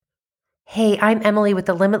Hey, I'm Emily with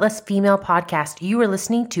the Limitless Female Podcast. You are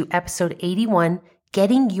listening to episode 81,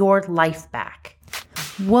 Getting Your Life Back.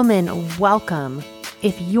 Woman, welcome.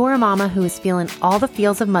 If you're a mama who is feeling all the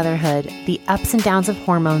feels of motherhood, the ups and downs of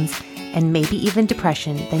hormones, and maybe even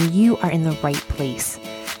depression, then you are in the right place.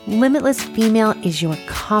 Limitless Female is your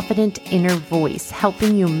confident inner voice,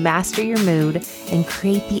 helping you master your mood and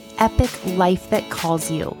create the epic life that calls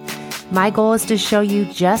you. My goal is to show you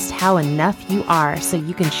just how enough you are so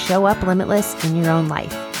you can show up limitless in your own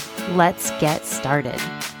life. Let's get started.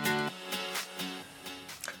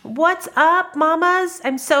 What's up, mamas?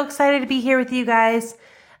 I'm so excited to be here with you guys.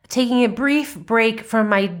 Taking a brief break from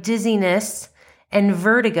my dizziness and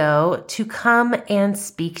vertigo to come and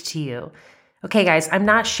speak to you. Okay, guys, I'm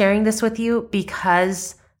not sharing this with you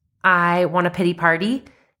because I want a pity party.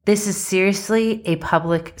 This is seriously a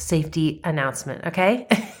public safety announcement, okay?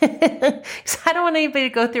 Because I don't want anybody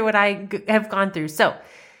to go through what I have gone through. So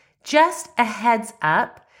just a heads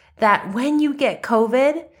up that when you get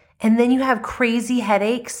COVID and then you have crazy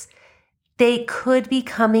headaches, they could be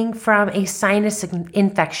coming from a sinus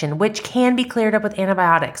infection, which can be cleared up with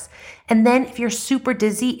antibiotics. And then if you're super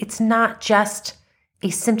dizzy, it's not just a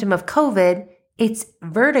symptom of COVID, it's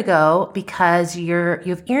vertigo because you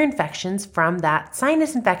have ear infections from that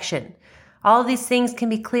sinus infection. All of these things can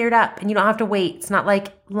be cleared up and you don't have to wait. It's not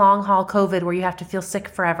like long haul COVID where you have to feel sick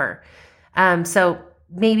forever. So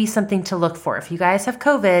maybe something to look for. If you guys have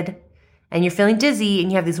COVID and you're feeling dizzy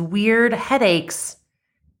and you have these weird headaches,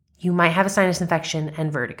 you might have a sinus infection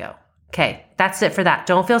and vertigo. Okay, that's it for that.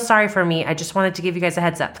 Don't feel sorry for me. I just wanted to give you guys a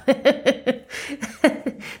heads up that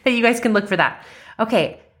you guys can look for that.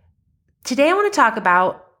 Okay. Today I want to talk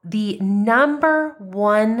about the number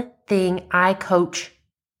one thing I coach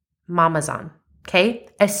mamas on, okay?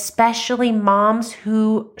 Especially moms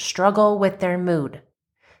who struggle with their mood,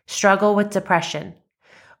 struggle with depression,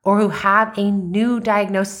 or who have a new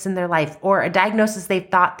diagnosis in their life, or a diagnosis they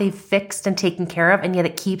thought they've fixed and taken care of, and yet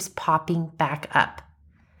it keeps popping back up.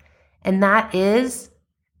 And that is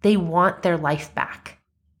they want their life back.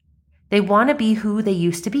 They want to be who they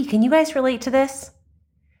used to be. Can you guys relate to this?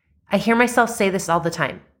 I hear myself say this all the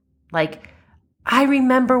time. Like, I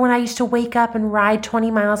remember when I used to wake up and ride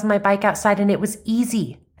 20 miles on my bike outside and it was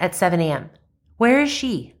easy at 7 a.m. Where is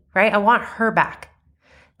she, right? I want her back.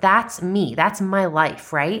 That's me. That's my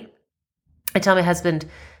life, right? I tell my husband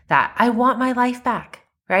that I want my life back,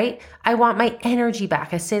 right? I want my energy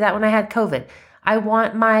back. I say that when I had COVID. I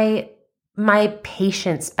want my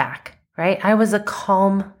patience back, right? I was a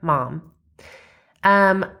calm mom.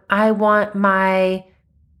 I want my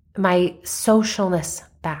socialness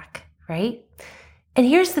back, right? And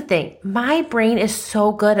here's the thing. My brain is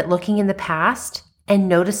so good at looking in the past and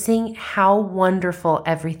noticing how wonderful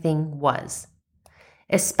everything was,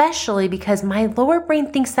 especially because my lower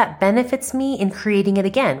brain thinks that benefits me in creating it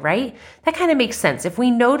again, right? That kind of makes sense. If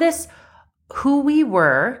we notice who we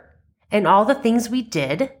were and all the things we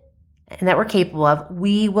did and that we're capable of,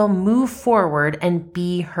 we will move forward and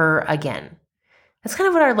be her again. That's kind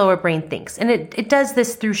of what our lower brain thinks. And it does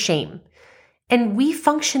this through shame. And we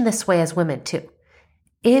function this way as women too.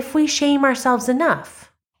 If we shame ourselves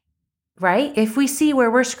enough, right? If we see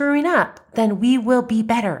where we're screwing up, then we will be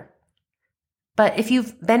better. But if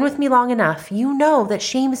you've been with me long enough, you know that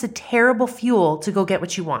shame is a terrible fuel to go get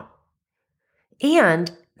what you want.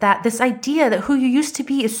 And that this idea that who you used to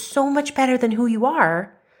be is so much better than who you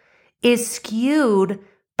are is skewed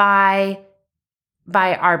by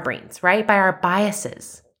our brains, right? By our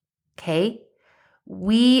biases, okay?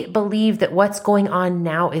 We believe that what's going on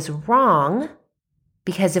now is wrong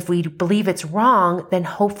because if we believe it's wrong, then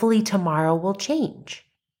hopefully tomorrow will change,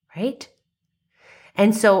 right?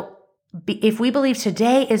 And so if we believe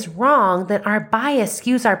today is wrong, then our bias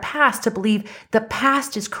skews our past to believe the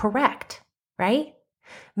past is correct, right?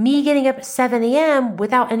 Me getting up at 7 a.m.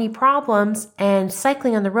 without any problems and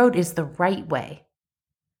cycling on the road is the right way.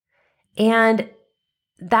 And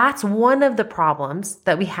that's one of the problems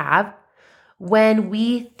that we have when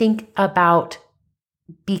we think about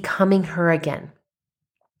becoming her again.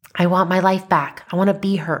 I want my life back. I want to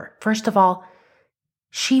be her. First of all,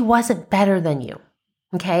 she wasn't better than you,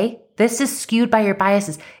 okay? This is skewed by your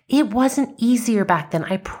biases. It wasn't easier back then,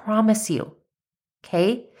 I promise you,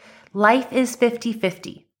 okay? Life is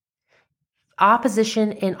 50-50.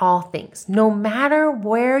 Opposition in all things. No matter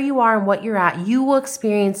where you are and what you're at, you will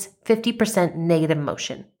experience 50% negative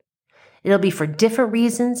emotion. It'll be for different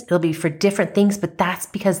reasons. It'll be for different things, but that's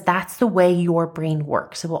because that's the way your brain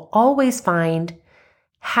works. It will always find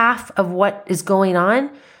half of what is going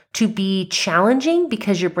on to be challenging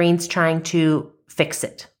because your brain's trying to fix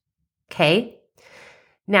it. Okay?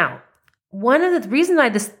 Now, one of the reasons why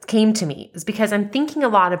this came to me is because I'm thinking a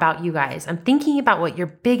lot about you guys. I'm thinking about what your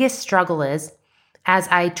biggest struggle is as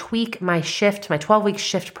I tweak my 12-week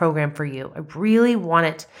shift program for you. I really want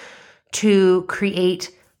it to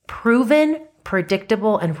create proven,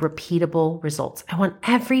 predictable, and repeatable results. I want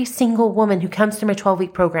every single woman who comes to my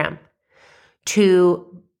 12-week program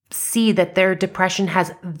to see that their depression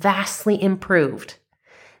has vastly improved.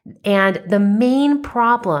 And the main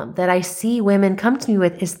problem that I see women come to me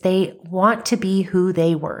with is they want to be who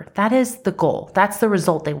they were. That is the goal. That's the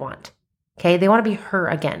result they want. Okay. They want to be her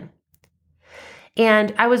again.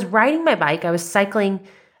 And I was riding my bike. I was cycling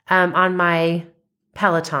on my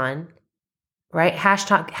Peloton, right?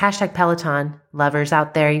 Hashtag Peloton lovers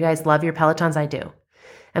out there. You guys love your Pelotons. I do.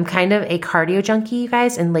 I'm kind of a cardio junkie, you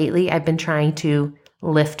guys. And lately I've been trying to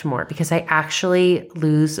lift more because I actually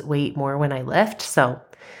lose weight more when I lift. So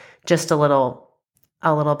just a little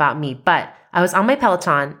about me. But I was on my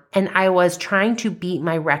Peloton and I was trying to beat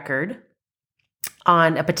my record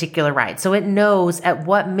on a particular ride. So it knows at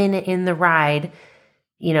what minute in the ride,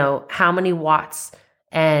 how many watts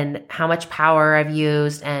and how much power I've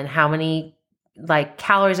used and how many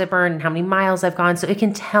calories I burned and how many miles I've gone. So it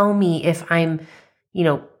can tell me if I'm,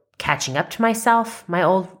 catching up to myself, my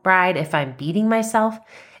old ride, if I'm beating myself.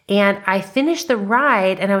 And I finished the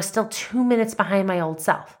ride and I was still 2 minutes behind my old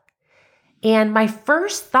self. And my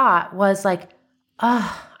first thought was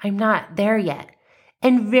I'm not there yet.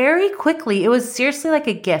 And very quickly, it was seriously like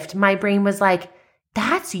a gift. My brain was like,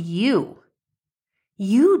 that's you.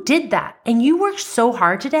 You did that. And you worked so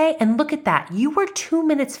hard today. And look at that. You were 2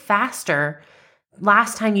 minutes faster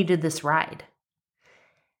last time you did this ride.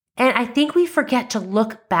 And I think we forget to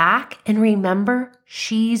look back and remember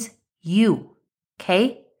she's you.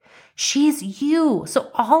 Okay? She's you.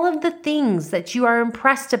 So all of the things that you are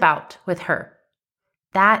impressed about with her,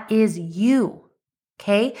 that is you.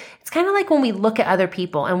 Okay? It's kind of like when we look at other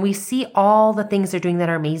people and we see all the things they're doing that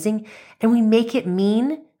are amazing and we make it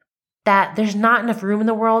mean that there's not enough room in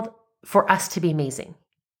the world for us to be amazing.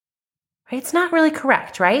 Right? It's not really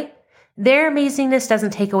correct, right? Their amazingness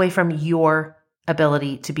doesn't take away from your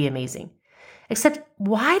ability to be amazing. Except,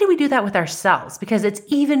 why do we do that with ourselves? Because it's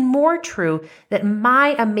even more true that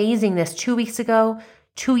my amazingness 2 weeks ago,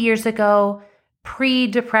 2 years ago,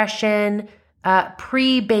 pre-depression,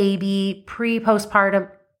 pre-baby, pre-postpartum,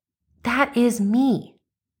 that is me.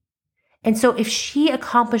 And so if she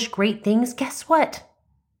accomplished great things, guess what?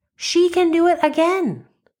 She can do it again.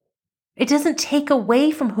 It doesn't take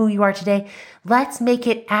away from who you are today. Let's make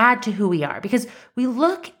it add to who we are, because we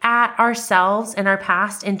look at ourselves and our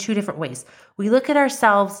past in two different ways. We look at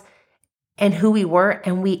ourselves and who we were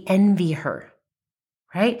and we envy her,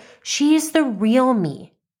 right? She's the real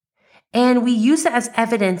me. And we use it as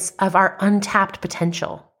evidence of our untapped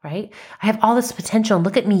potential, right? I have all this potential and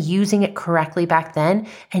look at me using it correctly back then.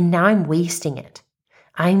 And now I'm wasting it.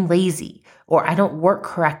 I'm lazy, or I don't work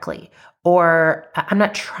correctly, or I'm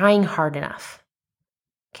not trying hard enough.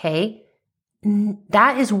 Okay.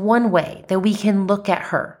 That is one way that we can look at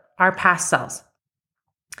her, our past selves.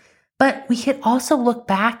 But we could also look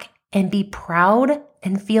back and be proud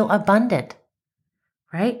and feel abundant,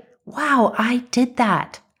 right? Wow, I did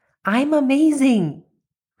that. I'm amazing,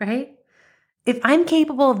 right? If I'm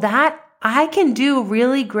capable of that, I can do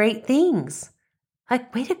really great things.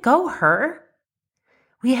 Like, way to go, her.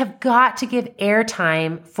 We have got to give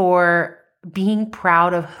airtime for being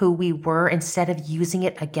proud of who we were instead of using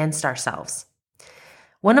it against ourselves.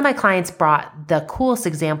 One of my clients brought the coolest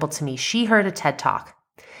example to me. She heard a TED Talk,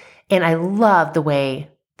 and I love the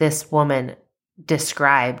way this woman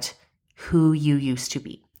described who you used to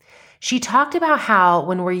be. She talked about how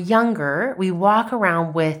when we're younger, we walk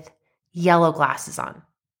around with yellow glasses on,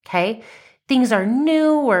 okay? Things are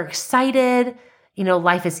new, we're excited,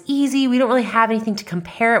 life is easy. We don't really have anything to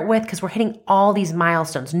compare it with because we're hitting all these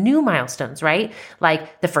milestones, new milestones, right?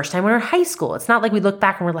 Like the first time we were in high school. It's not like we look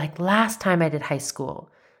back and we're like, last time I did high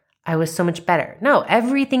school, I was so much better. No,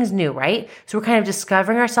 everything's new, right? So we're kind of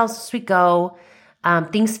discovering ourselves as we go.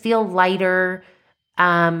 Things feel lighter.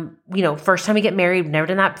 First time we get married, we've never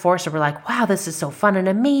done that before. So we're like, wow, this is so fun and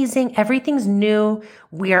amazing. Everything's new.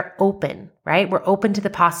 We are open, right? We're open to the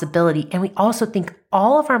possibility. And we also think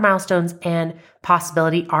all of our milestones and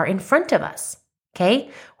possibility are in front of us. Okay.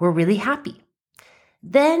 We're really happy.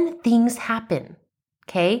 Then things happen.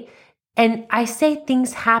 Okay. And I say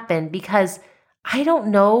things happen because I don't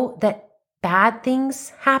know that bad things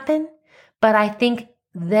happen, but I think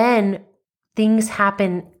then things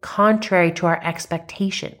happen contrary to our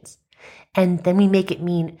expectations. And then we make it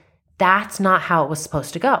mean that's not how it was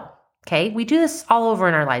supposed to go. Okay. We do this all over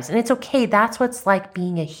in our lives, and it's okay. That's what's like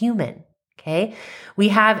being a human. Okay. We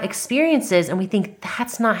have experiences and we think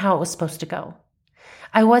that's not how it was supposed to go.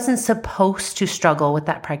 I wasn't supposed to struggle with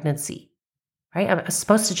that pregnancy, right? I was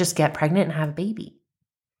supposed to just get pregnant and have a baby.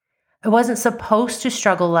 I wasn't supposed to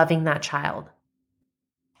struggle loving that child.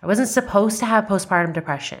 I wasn't supposed to have postpartum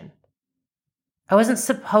depression. I wasn't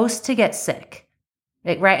supposed to get sick,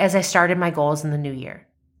 right as I started my goals in the new year.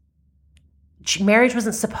 Marriage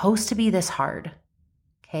wasn't supposed to be this hard,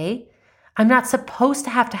 okay? I'm not supposed to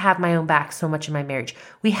have my own back so much in my marriage.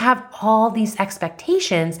 We have all these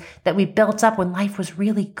expectations that we built up when life was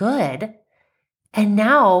really good, and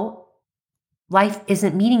now life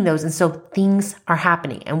isn't meeting those, and so things are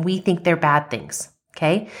happening, and we think they're bad things,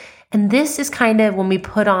 okay? And this is kind of when we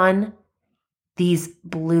put on these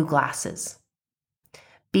blue glasses,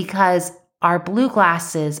 because our blue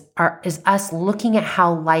glasses is us looking at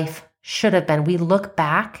how life should have been. We look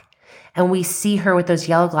back and we see her with those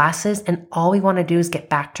yellow glasses, and all we want to do is get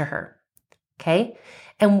back to her, okay?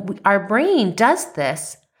 And our brain does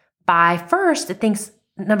this by first, it thinks,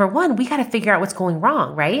 number one, we got to figure out what's going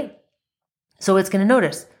wrong, right? So it's going to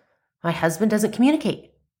notice, my husband doesn't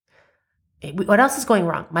communicate. What else is going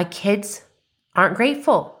wrong? My kids aren't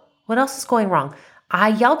grateful. What else is going wrong? I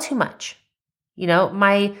yell too much.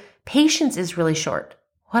 My patience is really short.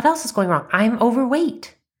 What else is going wrong? I'm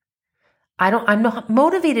overweight. I'm not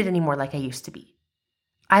motivated anymore like I used to be.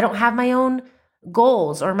 I don't have my own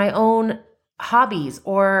goals or my own hobbies,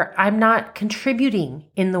 or I'm not contributing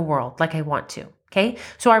in the world like I want to. Okay.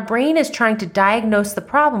 So our brain is trying to diagnose the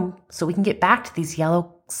problem so we can get back to these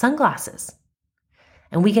yellow sunglasses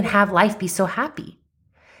and we can have life be so happy.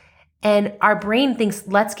 And our brain thinks,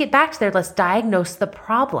 let's get back to there. Let's diagnose the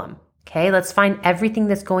problem. Okay. Let's find everything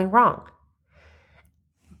that's going wrong.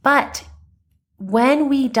 But when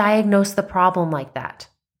we diagnose the problem like that,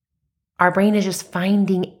 our brain is just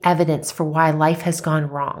finding evidence for why life has gone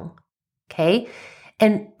wrong. Okay.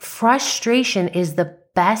 And frustration is the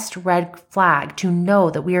best red flag to know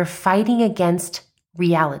that we are fighting against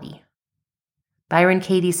reality. Byron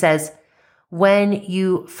Katie says, when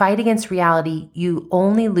you fight against reality, you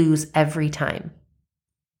only lose every time.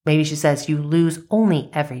 Maybe she says you lose only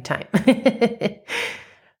every time.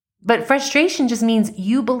 But frustration just means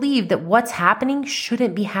you believe that what's happening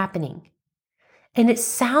shouldn't be happening. And it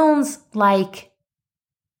sounds like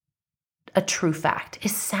a true fact. It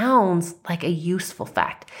sounds like a useful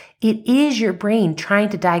fact. It is your brain trying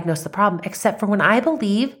to diagnose the problem, except for when I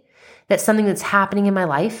believe that something that's happening in my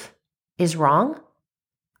life is wrong,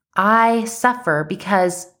 I suffer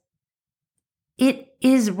because it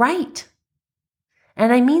is right.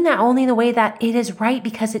 And I mean that only in the way that it is right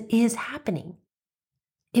because it is happening.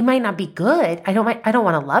 It might not be good. I don't want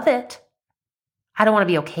to love it. I don't want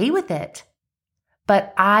to be okay with it.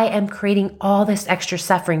 But I am creating all this extra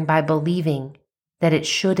suffering by believing that it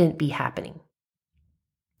shouldn't be happening.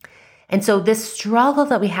 And so this struggle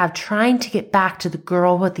that we have trying to get back to the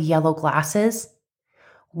girl with the yellow glasses,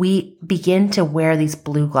 we begin to wear these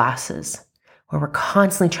blue glasses where we're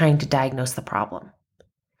constantly trying to diagnose the problem.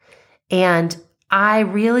 And I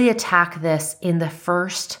really attack this in the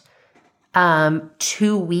first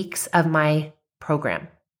 2 weeks of my program.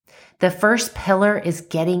 The first pillar is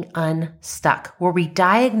getting unstuck, where we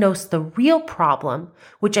diagnose the real problem,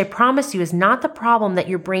 which I promise you is not the problem that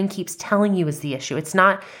your brain keeps telling you is the issue. It's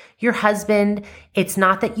not your husband. It's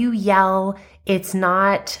not that you yell. It's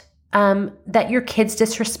not that your kids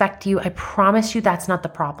disrespect you. I promise you that's not the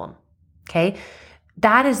problem. Okay.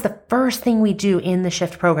 That is the first thing we do in the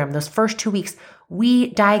Shift program. Those first 2 weeks, we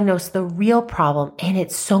diagnose the real problem, and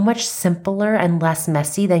it's so much simpler and less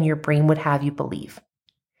messy than your brain would have you believe.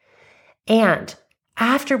 And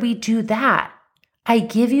after we do that, I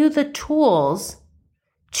give you the tools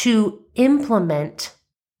to implement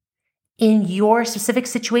in your specific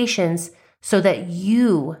situations so that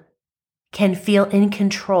you can feel in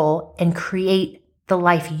control and create the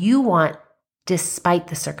life you want despite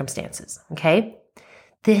the circumstances. Okay?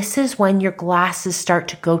 This is when your glasses start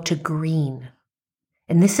to go to green.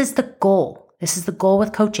 And this is the goal. This is the goal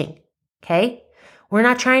with coaching. Okay? We're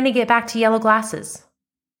not trying to get back to yellow glasses.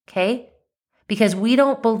 Okay? Because we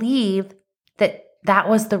don't believe that that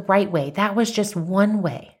was the right way. That was just one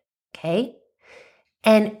way. Okay?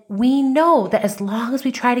 And we know that as long as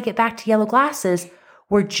we try to get back to yellow glasses,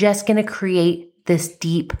 we're just going to create this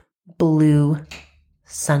deep blue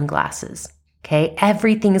sunglasses. Okay?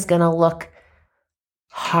 Everything is going to look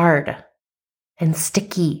hard and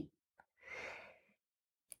sticky.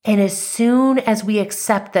 And as soon as we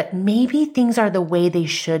accept that maybe things are the way they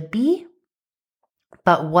should be,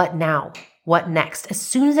 but what now? what next? As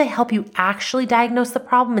soon as I help you actually diagnose the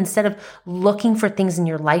problem, instead of looking for things in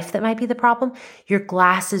your life that might be the problem, your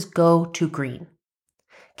glasses go to green.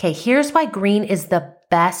 Okay, here's why green is the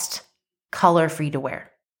best color for you to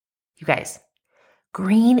wear. You guys,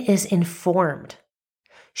 green is informed.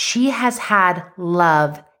 She has had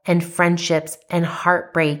love and friendships and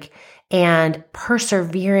heartbreak and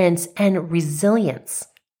perseverance and resilience.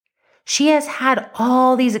 She has had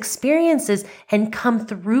all these experiences and come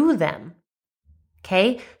through them.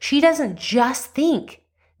 Okay? She doesn't just think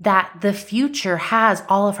that the future has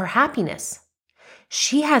all of her happiness.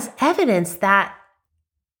 She has evidence that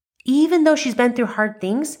even though she's been through hard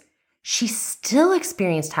things, she still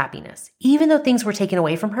experienced happiness. Even though things were taken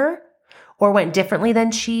away from her or went differently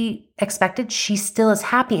than she expected, she still is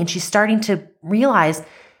happy, and she's starting to realize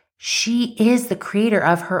she is the creator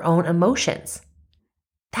of her own emotions.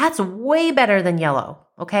 That's way better than yellow,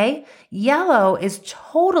 okay? Yellow is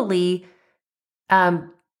totally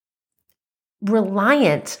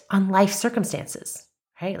reliant on life circumstances,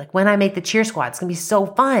 right? Like when I make the cheer squad, it's going to be so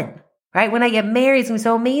fun, right? When I get married, it's going to be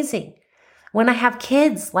so amazing. When I have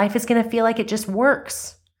kids, life is going to feel like it just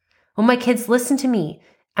works. When my kids listen to me,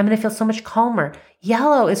 I'm going to feel so much calmer.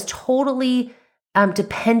 Yellow is totally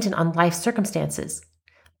dependent on life circumstances.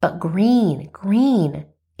 But green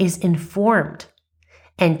is informed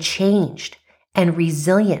and changed and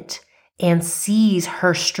resilient and sees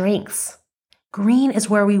her strengths. Green is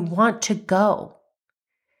where we want to go.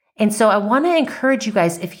 And so I want to encourage you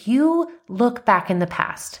guys, if you look back in the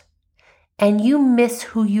past and you miss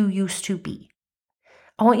who you used to be,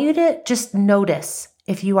 I want you to just notice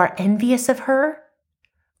if you are envious of her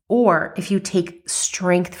or if you take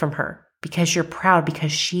strength from her because you're proud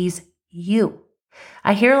because she's you.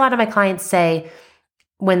 I hear a lot of my clients say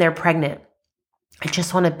when they're pregnant, I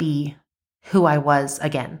just want to be who I was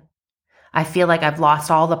again. I feel like I've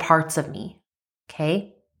lost all the parts of me.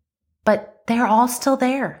 Okay? But they're all still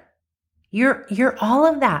there. You're all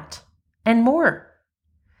of that and more.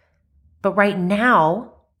 But right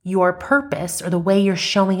now, your purpose or the way you're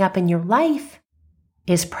showing up in your life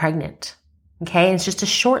is pregnant. Okay? And it's just a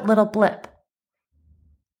short little blip.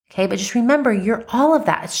 Okay? But just remember, you're all of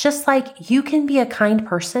that. It's just like you can be a kind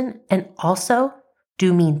person and also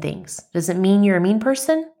do mean things. Does it mean you're a mean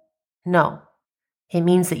person? No. It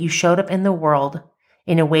means that you showed up in the world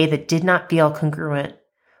in a way that did not feel congruent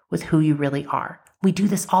with who you really are. We do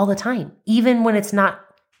this all the time, even when it's not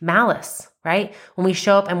malice, right? When we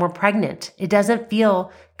show up and we're pregnant, it doesn't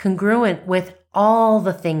feel congruent with all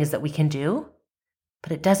the things that we can do,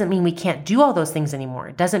 but it doesn't mean we can't do all those things anymore.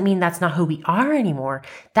 It doesn't mean that's not who we are anymore.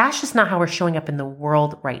 That's just not how we're showing up in the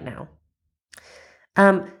world right now.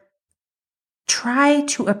 Try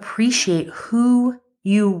to appreciate who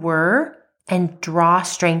you were and draw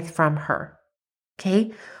strength from her.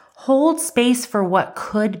 Okay? Hold space for what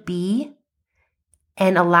could be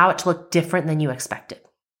and allow it to look different than you expected.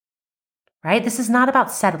 Right? This is not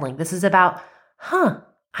about settling. This is about,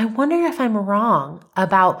 I wonder if I'm wrong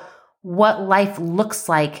about what life looks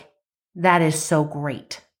like that is so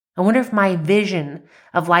great. I wonder if my vision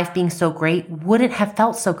of life being so great wouldn't have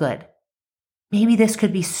felt so good. Maybe this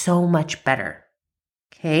could be so much better.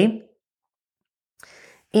 Okay?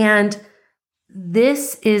 And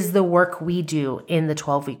this is the work we do in the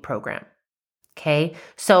 12-week program. Okay?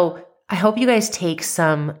 So I hope you guys take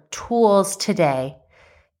some tools today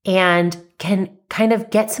and can kind of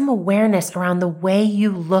get some awareness around the way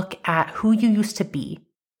you look at who you used to be,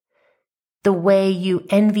 the way you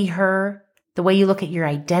envy her, the way you look at your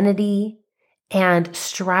identity, and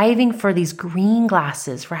striving for these green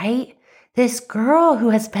glasses, right? This girl who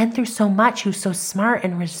has been through so much, who's so smart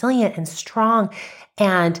and resilient and strong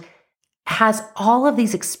and has all of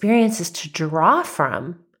these experiences to draw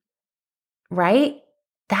from, right?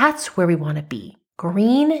 That's where we want to be.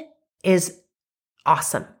 Green is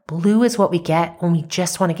awesome. Blue is what we get when we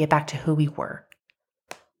just want to get back to who we were.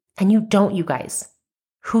 And you don't, you guys.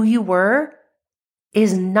 Who you were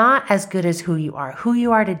is not as good as who you are. Who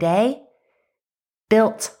you are today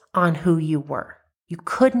built on who you were. You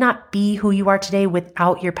could not be who you are today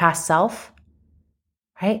without your past self,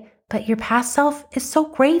 right? But your past self is so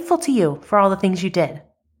grateful to you for all the things you did,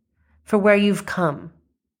 for where you've come.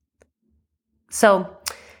 So,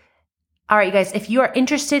 all right, you guys, if you are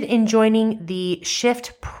interested in joining the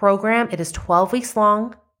Shift program, it is 12 weeks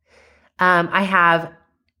long. I have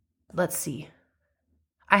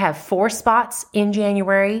 4 spots in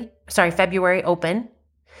February open.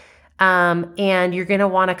 And you're going to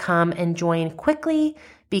want to come and join quickly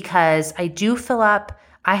because I do fill up.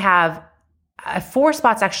 I have 4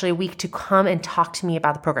 spots actually a week to come and talk to me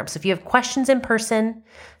about the program. So if you have questions in person,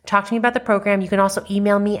 talk to me about the program. You can also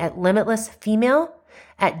email me at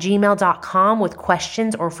limitlessfemale@gmail.com with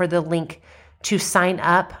questions or for the link to sign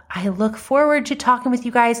up. I look forward to talking with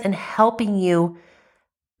you guys and helping you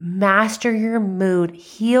master your mood,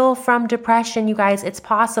 heal from depression. You guys, it's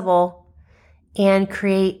possible, and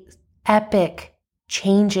create epic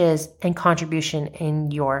changes and contribution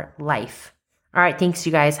in your life. All right. Thanks,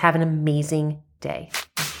 you guys. Have an amazing day.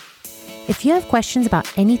 If you have questions about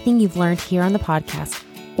anything you've learned here on the podcast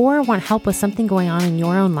or want help with something going on in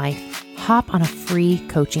your own life, hop on a free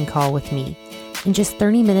coaching call with me. In just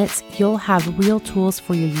 30 minutes, you'll have real tools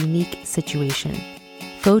for your unique situation.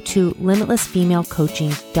 Go to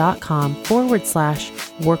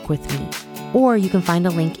limitlessfemalecoaching.com/work with me, or you can find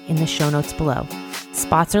a link in the show notes below.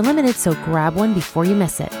 Spots are limited, so grab one before you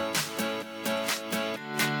miss it.